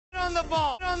on the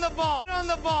ball, on the ball, on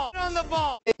the ball, on the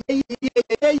ball.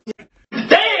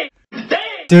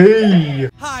 D.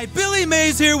 Hi, Billy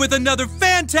Mays here with another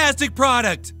fantastic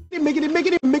product. Make it,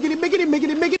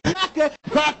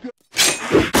 cracker.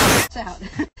 It's out.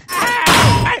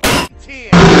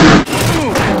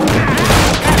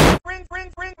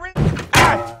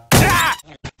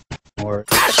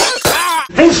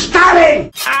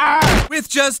 With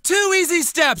just 2 easy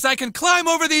steps, I can climb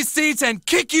over these seats and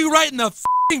kick you right in the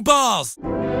f***ing balls.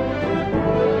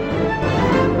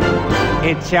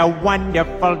 It's a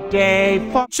wonderful day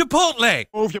for Chipotle.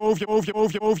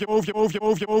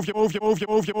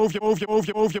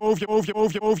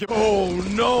 Oh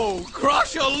no,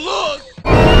 Crusher, look!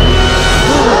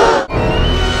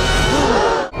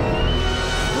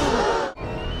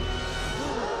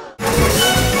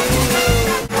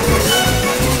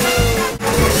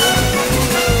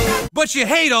 But you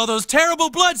hate all those terrible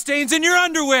bloodstains in your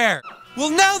underwear. Well,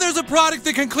 now there's a product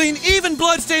that can clean even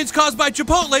bloodstains caused by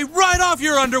Chipotle right off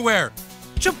your underwear.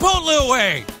 Chipotle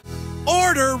Away.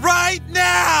 Order right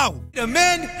now.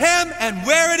 Amend, hem, and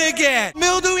wear it again.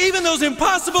 Mildew, even those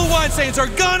impossible wine stains are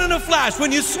gone in a flash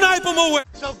when you snipe them away.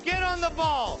 So get on the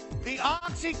ball. The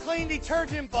OxiClean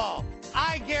detergent ball.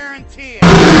 I guarantee it.